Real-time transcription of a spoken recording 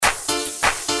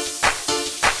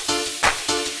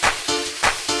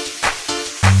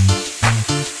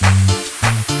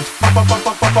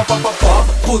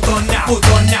putona,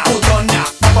 putona, putona,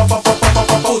 putona,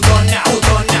 putona,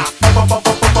 putona,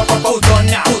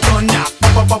 putona,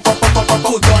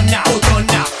 putona, putona.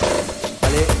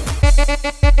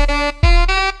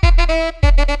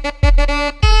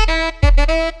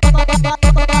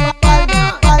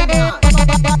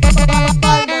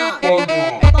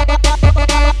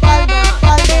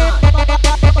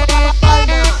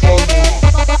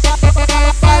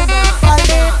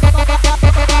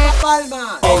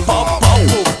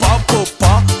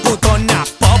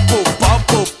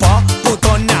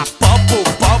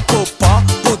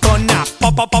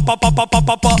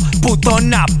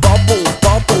 Putona, popu,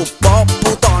 popu, pop,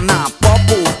 putona,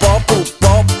 popu, popu,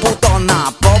 pop, putona,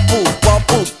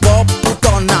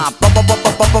 popu,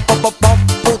 popu, pop, putona, pop,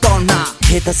 putona.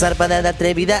 Esta zarpada de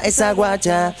atrevida esa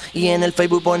guacha, y en el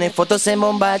Facebook pone fotos en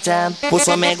bombacha.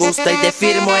 Puso me gusta y te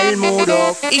firmo el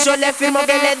muro, y yo le firmo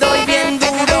que le doy bien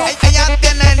duro. Ella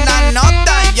tiene la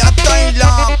nota y yo estoy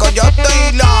loco, yo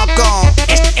estoy loco.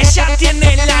 Ella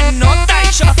tiene la nota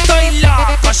y yo estoy